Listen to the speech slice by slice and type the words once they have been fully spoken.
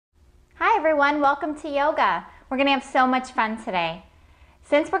everyone, welcome to yoga. We're going to have so much fun today.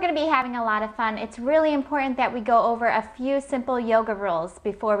 Since we're going to be having a lot of fun, it's really important that we go over a few simple yoga rules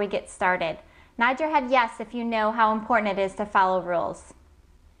before we get started. Nod your head yes if you know how important it is to follow rules.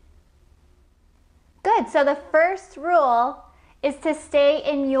 Good, so the first rule is to stay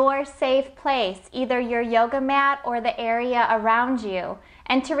in your safe place, either your yoga mat or the area around you,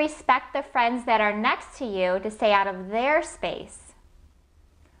 and to respect the friends that are next to you to stay out of their space.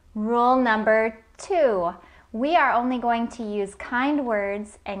 Rule number 2, we are only going to use kind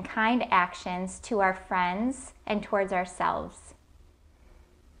words and kind actions to our friends and towards ourselves.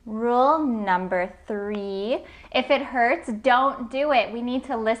 Rule number 3, if it hurts, don't do it. We need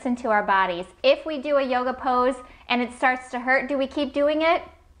to listen to our bodies. If we do a yoga pose and it starts to hurt, do we keep doing it?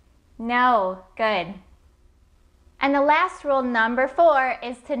 No. Good. And the last rule, number 4,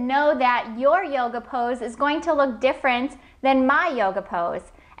 is to know that your yoga pose is going to look different than my yoga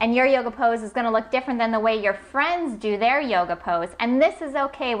pose. And your yoga pose is going to look different than the way your friends do their yoga pose. And this is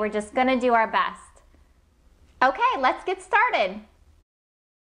okay. We're just going to do our best. Okay, let's get started.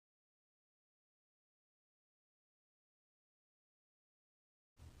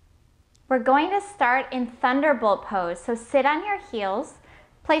 We're going to start in thunderbolt pose. So sit on your heels,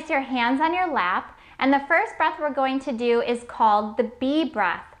 place your hands on your lap, and the first breath we're going to do is called the bee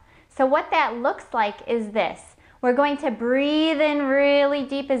breath. So what that looks like is this. We're going to breathe in really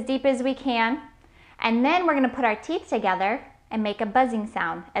deep as we can, and then we're going to put our teeth together and make a buzzing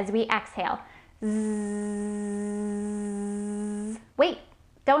sound as we exhale. Zzz. Wait,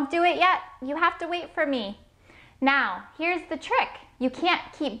 don't do it yet. You have to wait for me. Now, here's the trick. You can't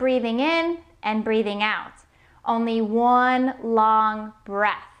keep breathing in and breathing out. Only one long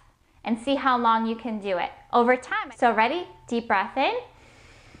breath. And see how long you can do it over time. So ready? Deep breath in.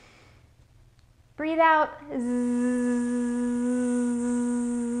 Breathe out.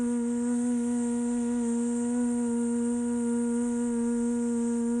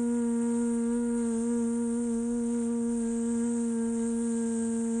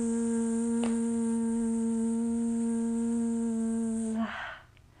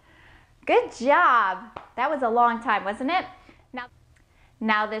 Good job. That was a long time, wasn't it?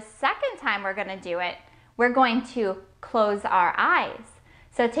 Now the second time we're going to do it, we're going to close our eyes.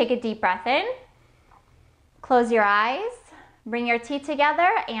 So take a deep breath in, close your eyes, bring your teeth together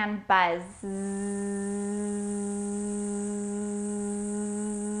and buzz.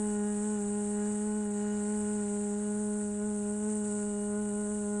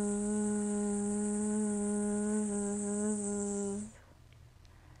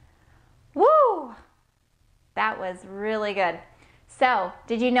 Woo! That was really good. So,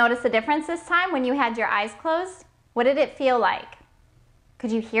 did you notice a difference this time when you had your eyes closed? What did it feel like?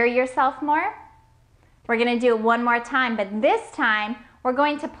 Could you hear yourself more? We're going to do it one more time, but this time we're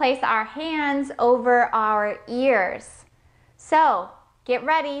going to place our hands over our ears. So, get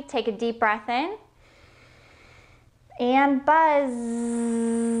ready, take a deep breath in, and buzz.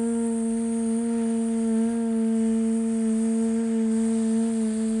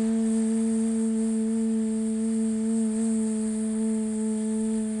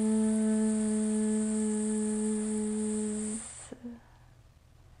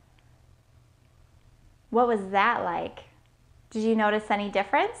 What was that like? Did you notice any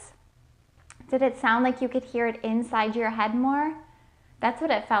difference? Did it sound like you could hear it inside your head more? That's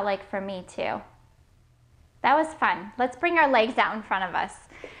what it felt like for me too. That was fun. Let's bring our legs out in front of us.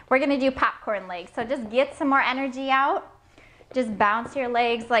 We're gonna do popcorn legs. So just get some more energy out. Just bounce your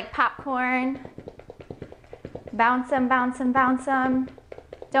legs like popcorn. Bounce them, bounce them, bounce them.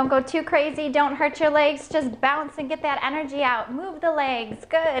 Don't go too crazy, don't hurt your legs. Just bounce and get that energy out. Move the legs,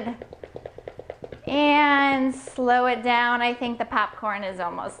 good. And slow it down. I think the popcorn is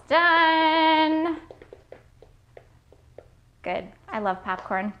almost done. Good. I love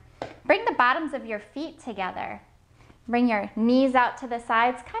popcorn. Bring the bottoms of your feet together. Bring your knees out to the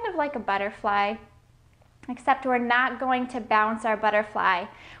sides, kind of like a butterfly, except we're not going to bounce our butterfly.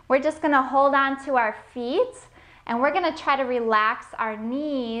 We're just going to hold on to our feet, and we're going to try to relax our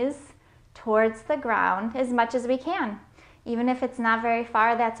knees towards the ground as much as we can. Even if it's not very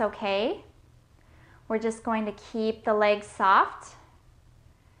far, that's okay. We're just going to keep the legs soft,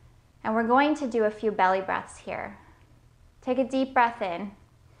 and we're going to do a few belly breaths here. Take a deep breath in,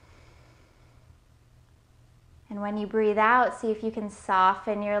 and when you breathe out, see if you can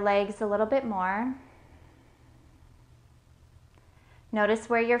soften your legs a little bit more. Notice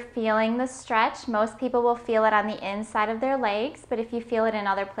where you're feeling the stretch. Most people will feel it on the inside of their legs, but if you feel it in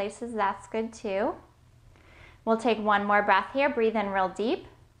other places, that's good too. We'll take one more breath here. Breathe in real deep.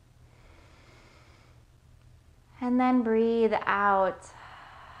 And then breathe out.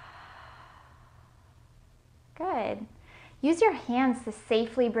 Good. Use your hands to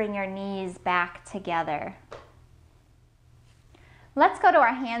safely bring your knees back together. Let's go to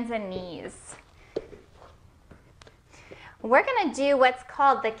our hands and knees. We're gonna do what's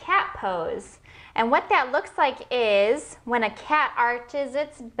called the cat pose. And what that looks like is when a cat arches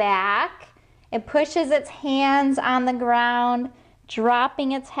its back, it pushes its hands on the ground,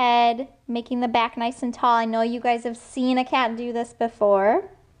 dropping its head, making the back nice and tall. I know you guys have seen a cat do this before.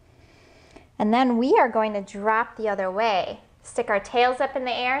 And then we are going to drop the other way. Stick our tails up in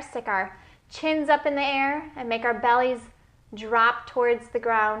the air, stick our chins up in the air, and make our bellies drop towards the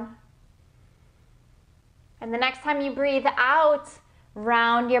ground. And the next time you breathe out,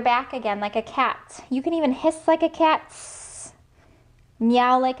 round your back again like a cat. You can even hiss like a cat,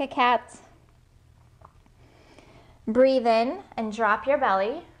 meow like a cat. Breathe in and drop your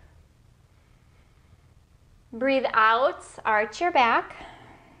belly. Breathe out, arch your back.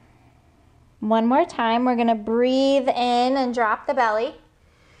 One more time, we're gonna breathe in and drop the belly.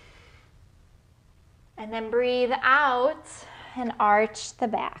 And then breathe out and arch the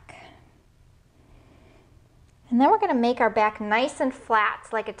back. And then we're gonna make our back nice and flat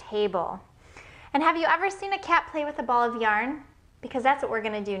like a table. And have you ever seen a cat play with a ball of yarn? Because that's what we're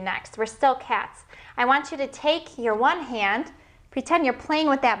gonna do next. We're still cats. I want you to take your one hand, pretend you're playing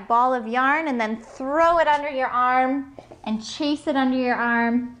with that ball of yarn, and then throw it under your arm and chase it under your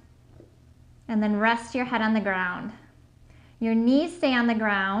arm, and then rest your head on the ground. Your knees stay on the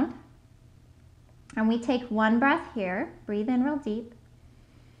ground, and we take one breath here. Breathe in real deep.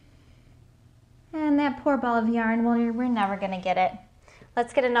 And that poor ball of yarn, well, we're never gonna get it.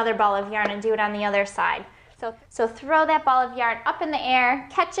 Let's get another ball of yarn and do it on the other side. So throw that ball of yarn up in the air,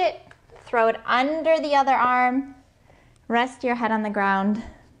 catch it, throw it under the other arm, rest your head on the ground.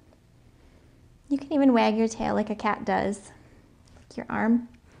 You can even wag your tail like a cat does. Lick your arm,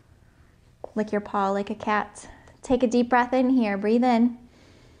 lick your paw like a cat. Take a deep breath in here, breathe in.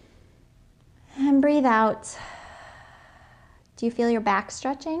 And breathe out. Do you feel your back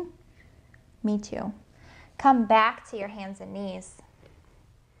stretching? Me too. Come back to your hands and knees.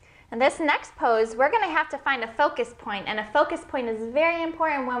 And this next pose, we're gonna have to find a focus point, and a focus point is very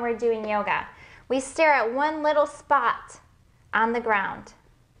important when we're doing yoga. We stare at one little spot on the ground.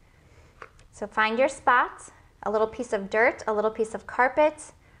 So find your spot, a little piece of dirt, a little piece of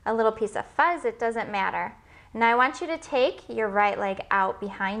carpet, a little piece of fuzz, it doesn't matter. Now I want you to take your right leg out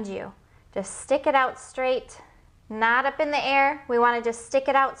behind you. Just stick it out straight, not up in the air. We wanna just stick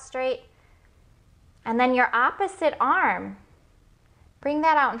it out straight. And then your opposite arm, bring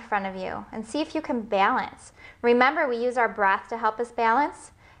that out in front of you and see if you can balance. Remember, we use our breath to help us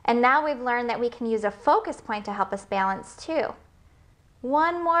balance, and now we've learned that we can use a focus point to help us balance too.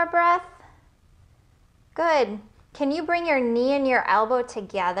 One more breath. Good. Can you bring your knee and your elbow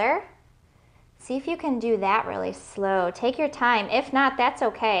together? See if you can do that really slow. Take your time. If not, that's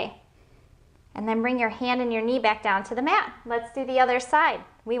okay. And then bring your hand and your knee back down to the mat. Let's do the other side.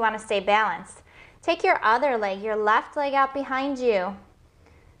 We want to stay balanced. Take your other leg, your left leg out behind you.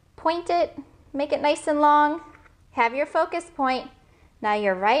 Point it, make it nice and long. Have your focus point. Now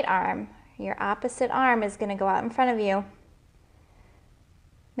your right arm, your opposite arm is gonna go out in front of you.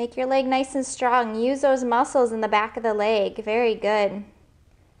 Make your leg nice and strong. Use those muscles in the back of the leg. Very good.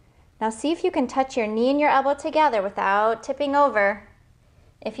 Now see if you can touch your knee and your elbow together without tipping over.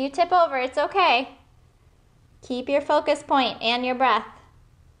 If you tip over, it's okay. Keep your focus point and your breath.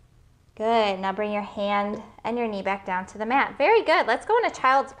 Good. Now bring your hand and your knee back down to the mat. Very good. Let's go in a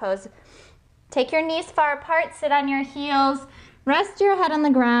child's pose. Take your knees far apart, sit on your heels, rest your head on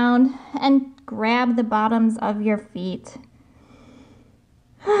the ground, and grab the bottoms of your feet.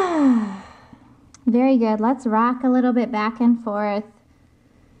 Very good. Let's rock a little bit back and forth.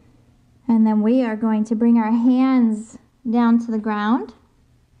 And then we are going to bring our hands down to the ground.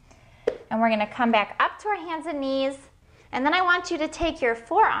 And we're going to come back up to our hands and knees. And then I want you to take your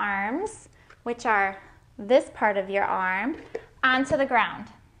forearms, which are this part of your arm, onto the ground.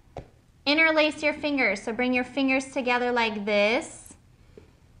 Interlace your fingers, so bring your fingers together like this.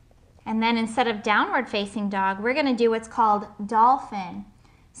 And then instead of downward facing dog, we're gonna do what's called dolphin.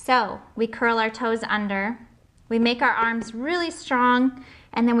 So we curl our toes under, we make our arms really strong,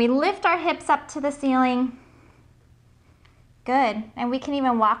 and then we lift our hips up to the ceiling. Good, and we can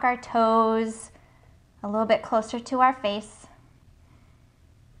even walk our toes a little bit closer to our face.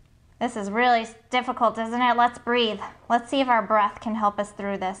 This is really difficult, isn't it? Let's breathe. Let's see if our breath can help us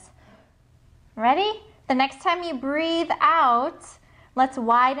through this. Ready? The next time you breathe out, let's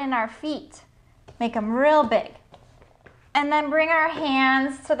widen our feet. Make them real big. And then bring our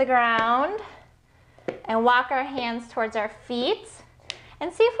hands to the ground and walk our hands towards our feet.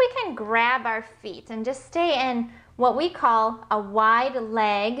 And see if we can grab our feet and just stay in what we call a wide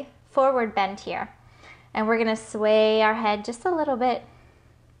leg forward bend here. And we're gonna sway our head just a little bit.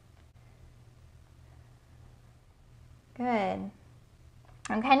 Good.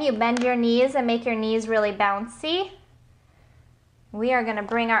 And can you bend your knees and make your knees really bouncy? We are gonna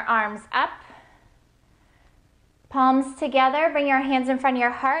bring our arms up, palms together, bring your hands in front of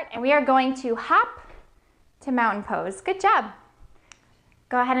your heart, and we are going to hop to mountain pose. Good job.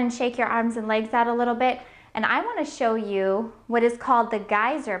 Go ahead and shake your arms and legs out a little bit. And I want to show you what is called the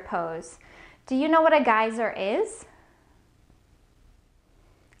geyser pose. Do you know what a geyser is?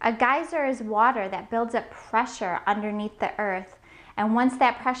 A geyser is water that builds up pressure underneath the earth. And once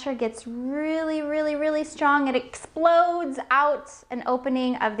that pressure gets really, really, really strong, it explodes out an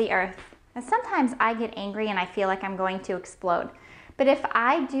opening of the earth. And sometimes I get angry and I feel like I'm going to explode. But if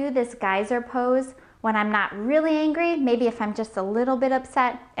I do this geyser pose when I'm not really angry, maybe if I'm just a little bit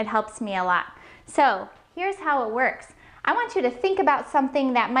upset, it helps me a lot. So here's how it works. I want you to think about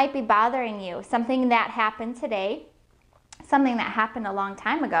something that might be bothering you, something that happened today, something that happened a long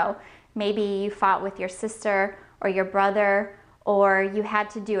time ago. Maybe you fought with your sister or your brother, or you had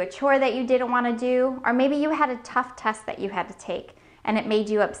to do a chore that you didn't want to do, or maybe you had a tough test that you had to take and it made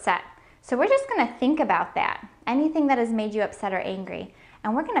you upset. So we're just going to think about that, anything that has made you upset or angry,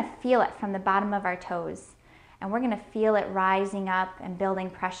 and we're going to feel it from the bottom of our toes, and we're going to feel it rising up and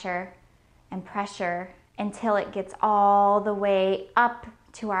building pressure and pressure until it gets all the way up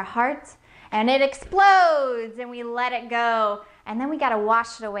to our heart and it explodes and we let it go, and then we got to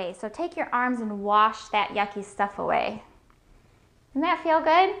wash it away. So take your arms and wash that yucky stuff away. Doesn't that feel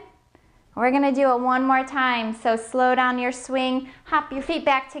good? We're going to do it one more time. So slow down your swing, hop your feet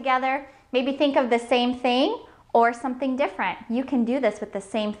back together, maybe think of the same thing or something different. You can do this with the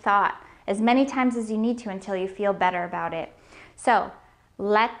same thought as many times as you need to until you feel better about it. So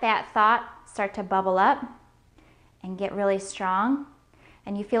let that thought start to bubble up and get really strong.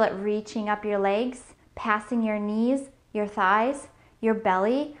 And you feel it reaching up your legs, passing your knees, your thighs, your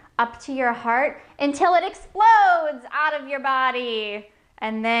belly, up to your heart until it explodes out of your body.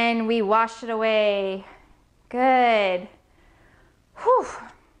 And then we wash it away. Good. Whew,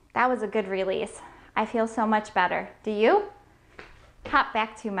 that was a good release. I feel so much better. Do you? Hop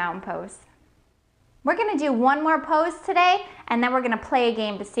back to mountain pose. We're gonna do one more pose today, and then we're gonna play a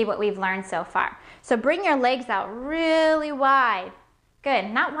game to see what we've learned so far. So bring your legs out really wide.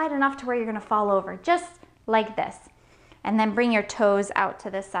 Good, not wide enough to where you're gonna fall over, just like this. And then bring your toes out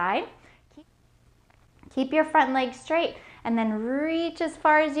to the side. Keep your front leg straight, and then reach as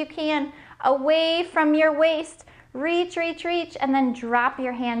far as you can away from your waist. Reach, reach, reach, and then drop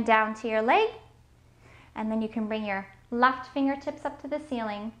your hand down to your leg. And then you can bring your left fingertips up to the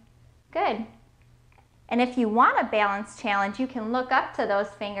ceiling. Good. And if you want a balance challenge, you can look up to those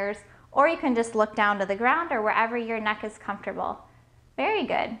fingers, or you can just look down to the ground or wherever your neck is comfortable. Very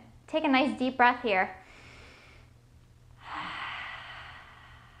good. Take a nice deep breath here.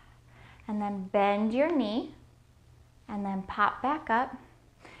 And then bend your knee, and then pop back up.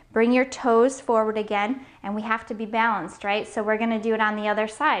 Bring your toes forward again, and we have to be balanced, right? So we're gonna do it on the other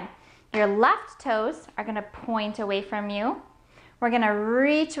side. Your left toes are gonna point away from you. We're gonna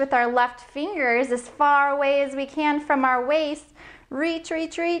reach with our left fingers as far away as we can from our waist. Reach,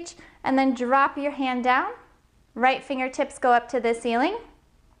 reach, reach, and then drop your hand down. Right fingertips go up to the ceiling.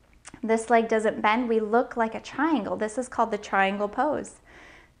 This leg doesn't bend. We look like a triangle. This is called the triangle pose.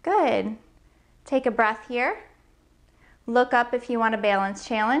 Good. Take a breath here. Look up if you want a balance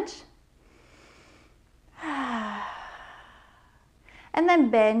challenge. And then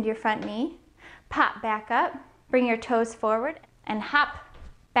bend your front knee. Pop back up. Bring your toes forward and hop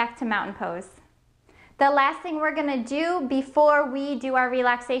back to mountain pose. The last thing we're gonna do before we do our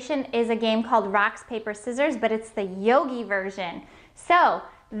relaxation is a game called rocks, paper, scissors, but it's the yogi version. So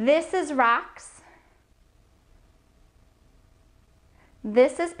this is rocks.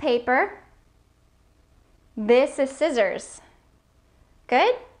 This is paper. This is scissors.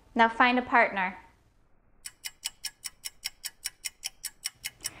 Good? Now find a partner.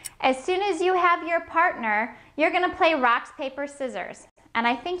 As soon as you have your partner, you're gonna play rocks, paper, scissors. And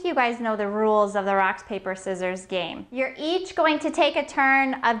I think you guys know the rules of the rocks, paper, scissors game. You're each going to take a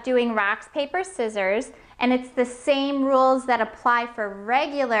turn of doing rocks, paper, scissors, and it's the same rules that apply for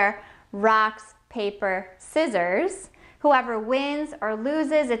regular rocks, paper, scissors. Whoever wins or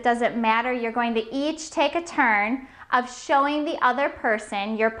loses, it doesn't matter. You're going to each take a turn of showing the other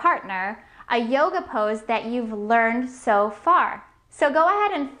person, your partner, a yoga pose that you've learned so far. So go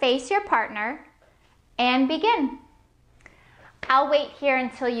ahead and face your partner and begin. I'll wait here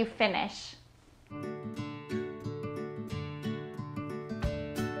until you finish.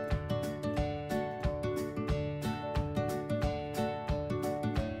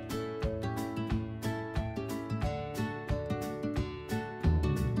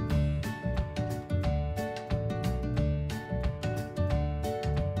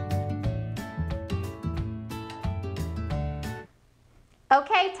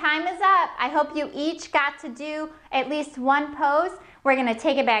 Okay, time is up. I hope you each got to do at least one pose. We're gonna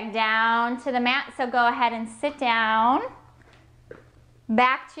take it back down to the mat, so go ahead and sit down.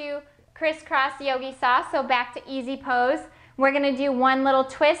 Back to crisscross yogi saw, so back to easy pose. We're gonna do one little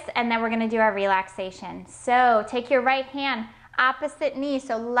twist and then we're gonna do our relaxation. So take your right hand, opposite knee,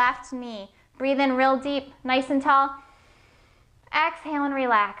 so left knee. Breathe in real deep, nice and tall. Exhale and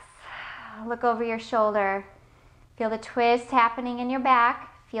relax. Look over your shoulder. Feel the twist happening in your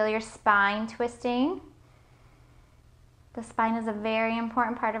back. Feel your spine twisting. The spine is a very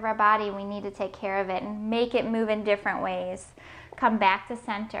important part of our body. We need to take care of it and make it move in different ways. Come back to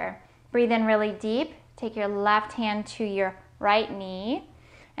center. Breathe in really deep. Take your left hand to your right knee.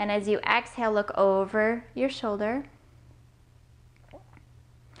 And as you exhale, look over your shoulder.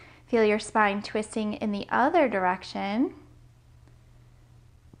 Feel your spine twisting in the other direction.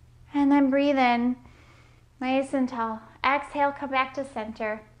 And then breathe in, nice and tall. Exhale, come back to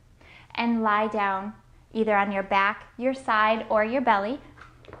center and lie down, either on your back, your side, or your belly.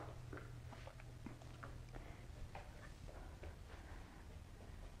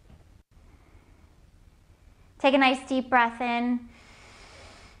 Take a nice deep breath in.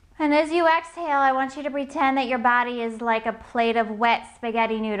 And as you exhale, I want you to pretend that your body is like a plate of wet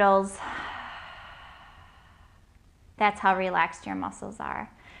spaghetti noodles. That's how relaxed your muscles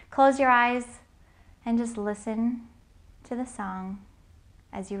are. Close your eyes and just listen to the song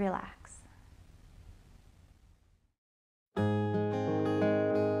as you relax.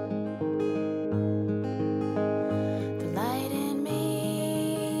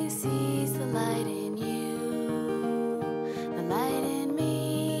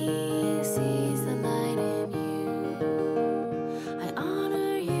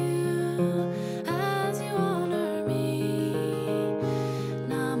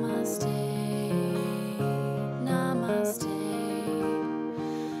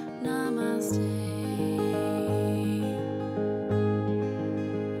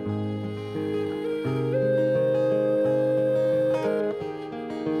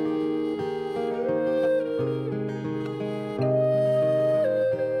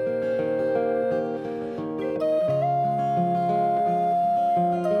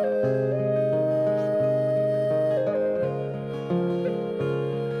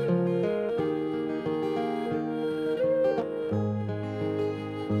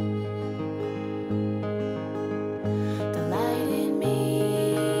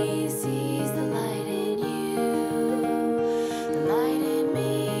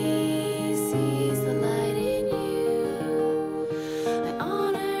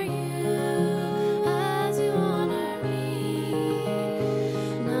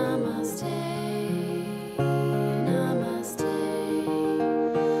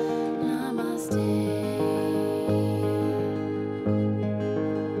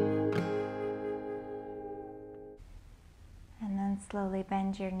 Slowly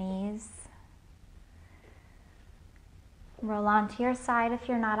bend your knees. Roll onto your side if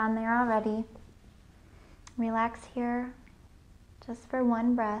you're not on there already. Relax here just for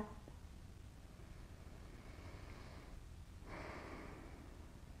one breath.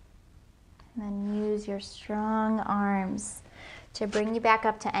 And then use your strong arms to bring you back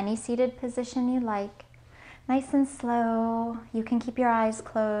up to any seated position you like. Nice and slow. You can keep your eyes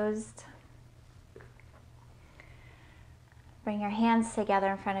closed. Bring your hands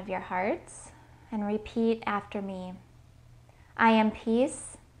together in front of your hearts and repeat after me. I am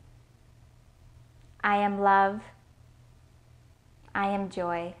peace. I am love. I am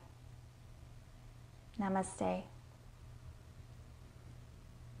joy. Namaste.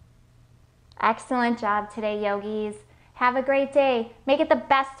 Excellent job today, yogis. Have a great day. Make it the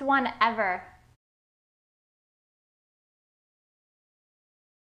best one ever.